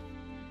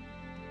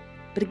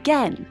 But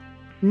again,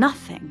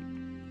 nothing.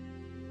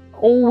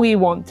 All we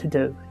want to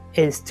do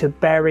is to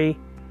bury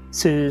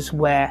Suze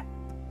where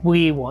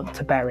we want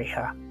to bury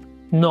her,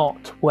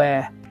 not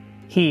where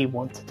he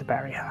wanted to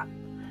bury her.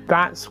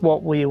 That's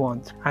what we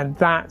want, and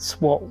that's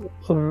what,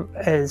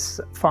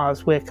 as far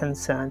as we're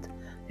concerned,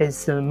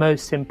 is the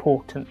most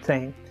important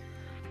thing.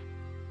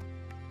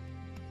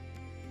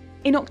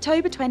 In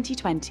October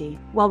 2020,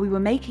 while we were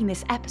making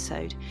this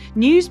episode,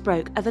 news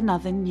broke of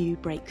another new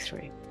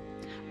breakthrough.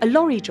 A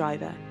lorry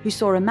driver who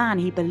saw a man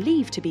he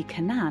believed to be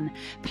Kenan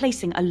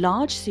placing a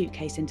large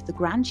suitcase into the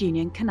Grand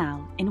Union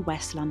Canal in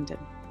West London.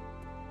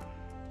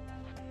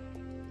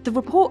 The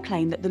report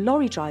claimed that the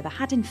lorry driver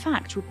had in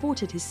fact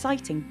reported his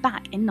sighting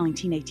back in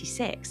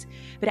 1986,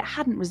 but it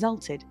hadn't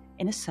resulted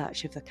in a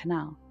search of the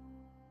canal.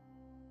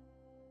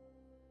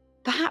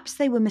 Perhaps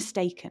they were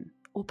mistaken,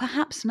 or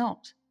perhaps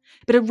not,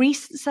 but a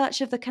recent search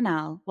of the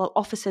canal, while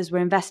officers were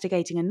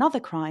investigating another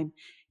crime,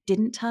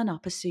 didn't turn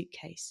up a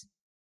suitcase.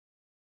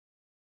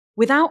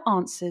 Without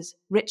answers,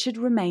 Richard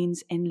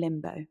remains in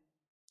limbo.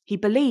 He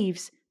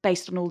believes,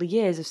 based on all the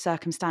years of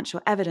circumstantial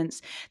evidence,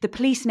 the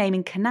police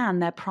naming Kenan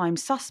their prime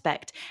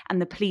suspect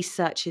and the police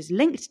searches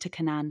linked to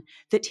Kenan,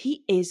 that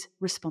he is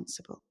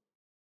responsible.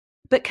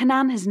 But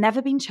Kenan has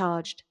never been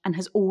charged and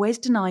has always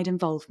denied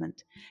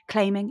involvement,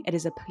 claiming it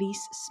is a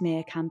police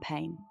smear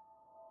campaign.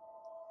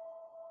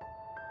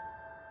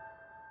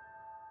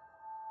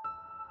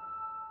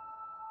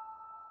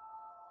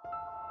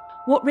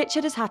 What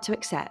Richard has had to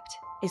accept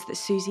is that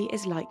Suzy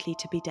is likely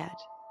to be dead.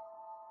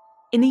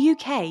 In the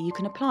UK, you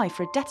can apply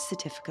for a death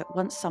certificate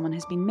once someone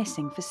has been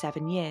missing for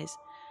 7 years,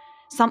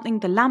 something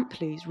the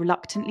Lamplughs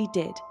reluctantly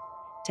did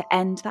to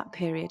end that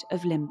period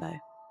of limbo.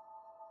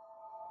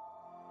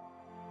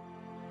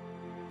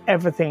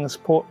 Everything's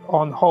put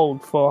on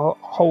hold for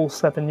a whole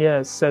 7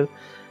 years, so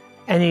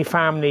any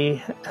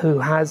family who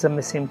has a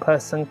missing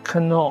person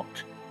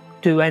cannot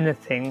do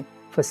anything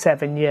for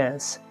 7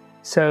 years.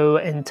 So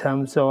in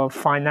terms of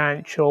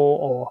financial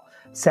or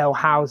sell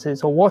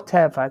houses or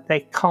whatever,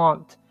 they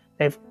can't.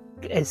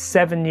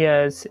 7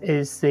 years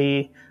is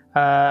the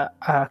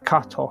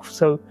cut-off.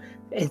 So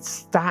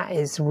that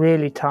is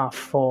really tough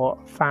for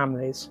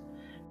families.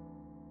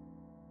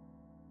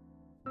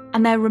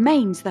 And there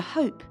remains the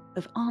hope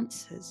of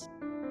answers.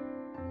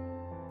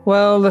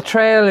 Well, the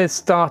trail is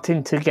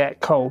starting to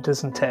get cold,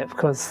 isn't it?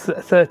 Because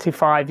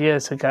 35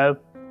 years ago,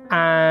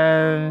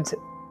 and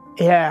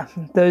yeah,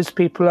 those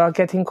people are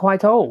getting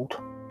quite old.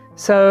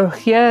 So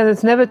yeah,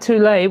 it's never too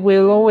late.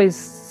 We'll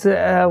always,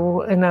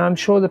 I'm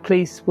sure the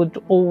police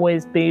would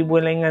always be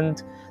willing,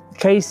 and the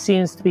case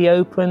seems to be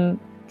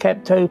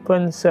kept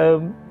open.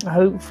 So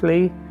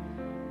hopefully,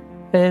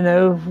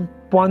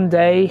 one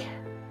day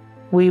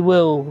we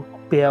will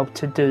be able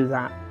to do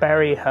that,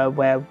 bury her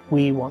where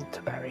we want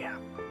to bury her.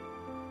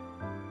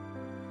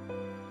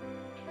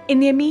 In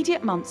the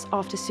immediate months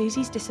after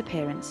Suzy's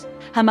disappearance,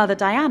 her mother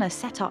Diana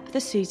set up the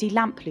Suzy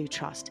Lamplugh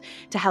Trust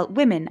to help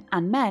women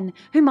and men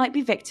who might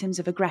be victims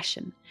of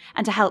aggression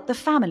and to help the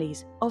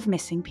families of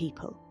missing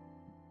people.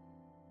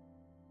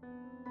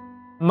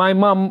 My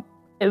mum,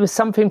 it was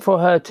something for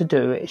her to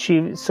do.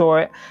 She saw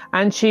it,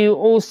 and she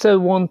also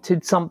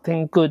wanted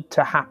something good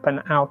to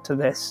happen out of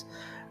this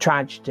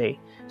tragedy.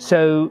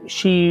 So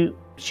she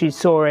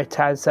saw it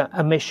as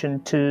a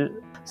mission to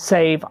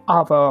save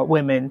other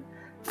women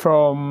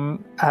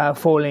from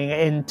falling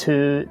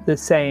into the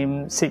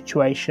same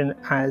situation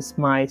as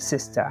my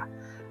sister.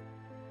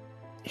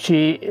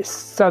 She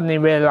suddenly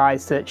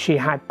realised that she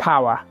had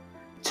power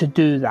to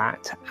do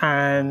that,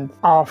 and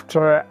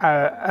after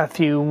a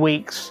few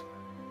weeks,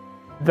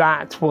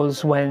 that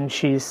was when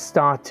she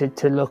started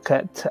to look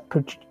at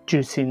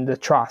producing the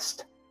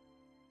trust.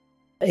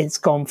 It's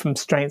gone from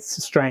strength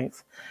to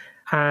strength,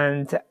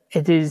 and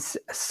it is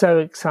so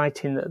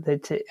exciting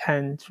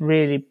and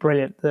really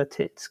brilliant that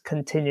it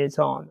continues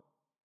on.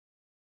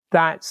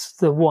 That's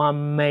the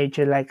one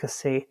major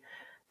legacy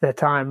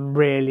that I'm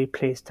really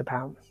pleased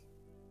about.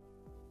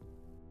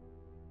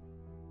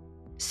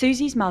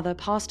 Suzy's mother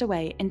passed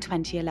away in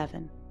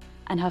 2011,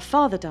 and her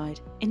father died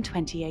in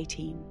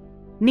 2018,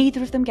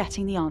 neither of them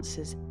getting the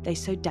answers they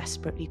so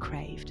desperately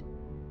craved.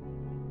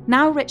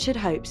 Now Richard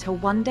hopes he'll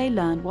one day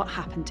learn what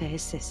happened to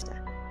his sister.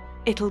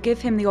 It'll give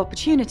him the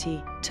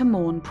opportunity to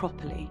mourn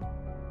properly.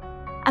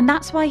 And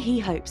that's why he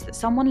hopes that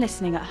someone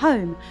listening at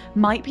home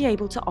might be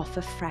able to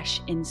offer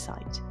fresh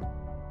insight.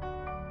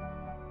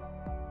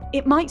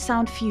 It might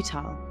sound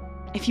futile,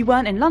 if you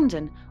weren't in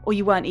London or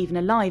you weren't even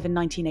alive in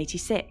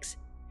 1986.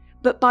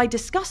 But by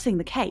discussing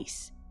the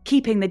case,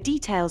 keeping the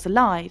details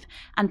alive,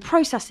 and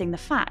processing the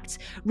facts,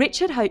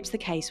 Richard hopes the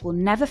case will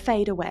never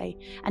fade away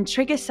and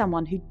trigger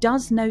someone who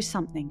does know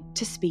something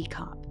to speak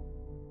up.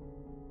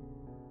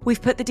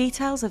 We've put the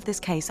details of this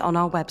case on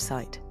our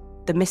website,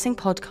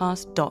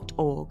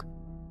 themissingpodcast.org.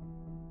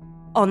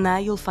 On there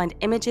you'll find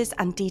images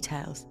and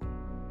details,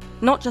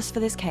 not just for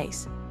this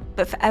case,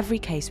 but for every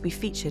case we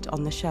featured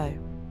on the show.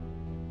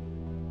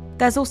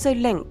 There's also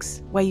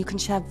links where you can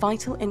share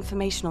vital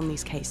information on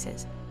these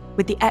cases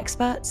with the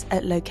experts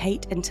at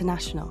Locate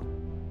International.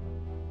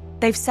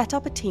 They've set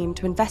up a team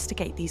to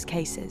investigate these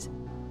cases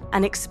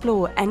and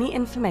explore any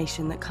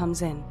information that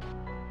comes in.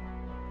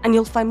 And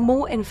you'll find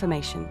more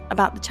information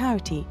about the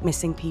charity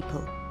Missing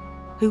People,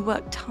 who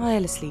work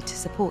tirelessly to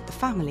support the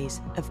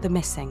families of the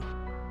missing.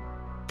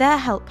 Their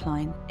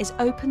helpline is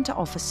open to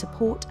offer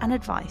support and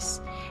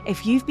advice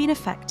if you've been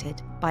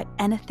affected by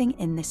anything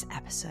in this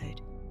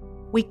episode.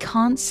 We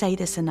can't say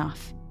this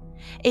enough.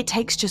 It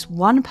takes just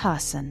one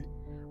person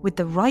with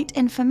the right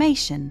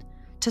information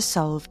to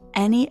solve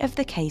any of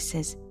the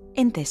cases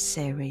in this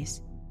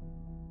series.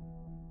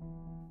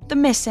 The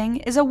Missing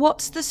is a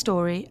What's the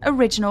Story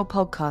original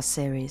podcast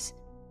series.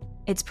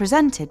 It's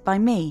presented by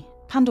me,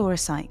 Pandora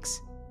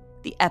Sykes.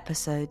 The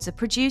episodes are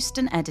produced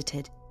and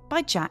edited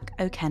by Jack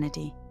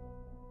O'Kennedy.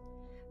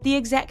 The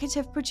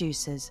executive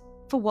producers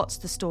for What's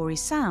the Story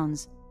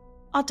Sounds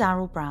are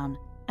Daryl Brown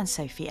and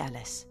Sophie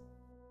Ellis.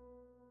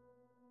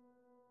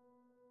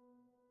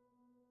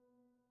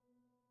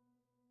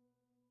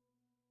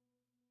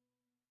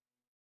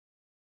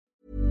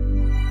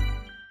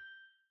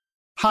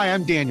 Hi,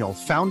 I'm Daniel,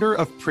 founder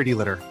of Pretty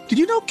Litter. Did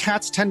you know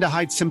cats tend to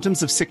hide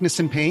symptoms of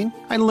sickness and pain?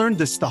 I learned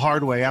this the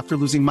hard way after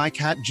losing my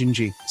cat,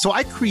 Gingy. So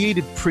I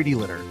created Pretty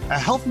Litter, a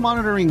health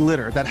monitoring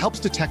litter that helps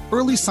detect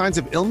early signs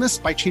of illness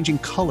by changing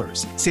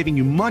colors, saving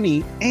you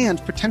money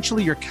and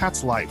potentially your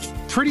cat's life.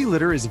 Pretty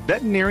Litter is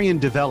veterinarian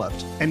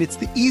developed, and it's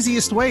the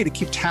easiest way to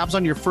keep tabs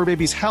on your fur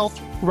baby's health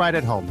right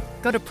at home.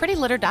 Go to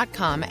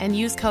prettylitter.com and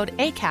use code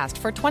ACAST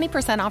for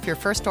 20% off your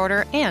first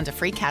order and a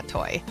free cat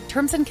toy.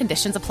 Terms and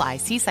conditions apply.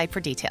 See site for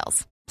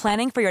details.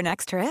 Planning for your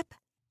next trip?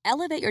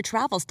 Elevate your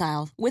travel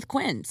style with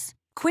Quince.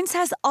 Quince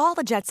has all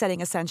the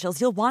jet-setting essentials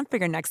you'll want for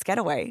your next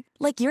getaway,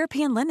 like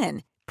European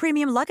linen,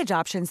 premium luggage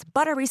options,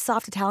 buttery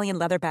soft Italian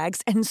leather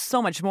bags, and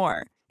so much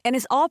more. And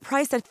is all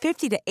priced at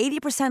 50 to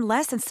 80%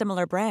 less than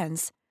similar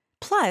brands.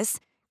 Plus,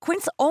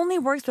 Quince only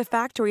works with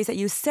factories that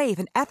use safe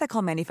and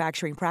ethical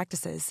manufacturing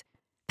practices.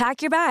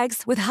 Pack your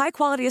bags with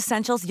high-quality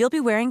essentials you'll be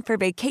wearing for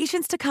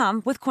vacations to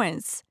come with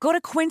Quince. Go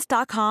to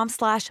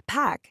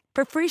quince.com/pack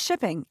for free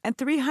shipping and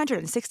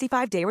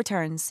 365-day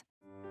returns.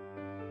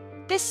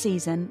 This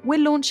season, we're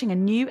launching a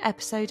new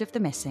episode of The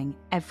Missing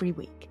every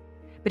week.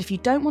 But if you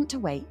don't want to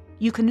wait,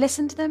 you can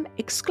listen to them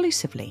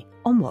exclusively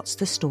on What's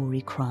the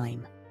Story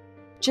Crime.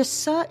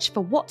 Just search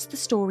for What's the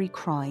Story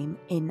Crime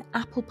in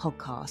Apple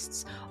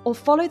Podcasts or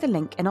follow the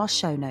link in our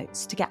show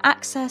notes to get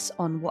access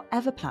on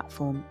whatever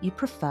platform you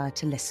prefer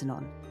to listen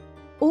on.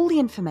 All the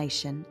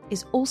information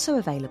is also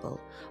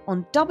available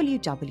on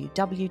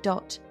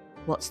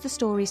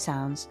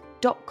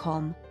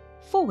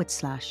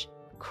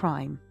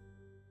www.whatsthestorysounds.com/crime.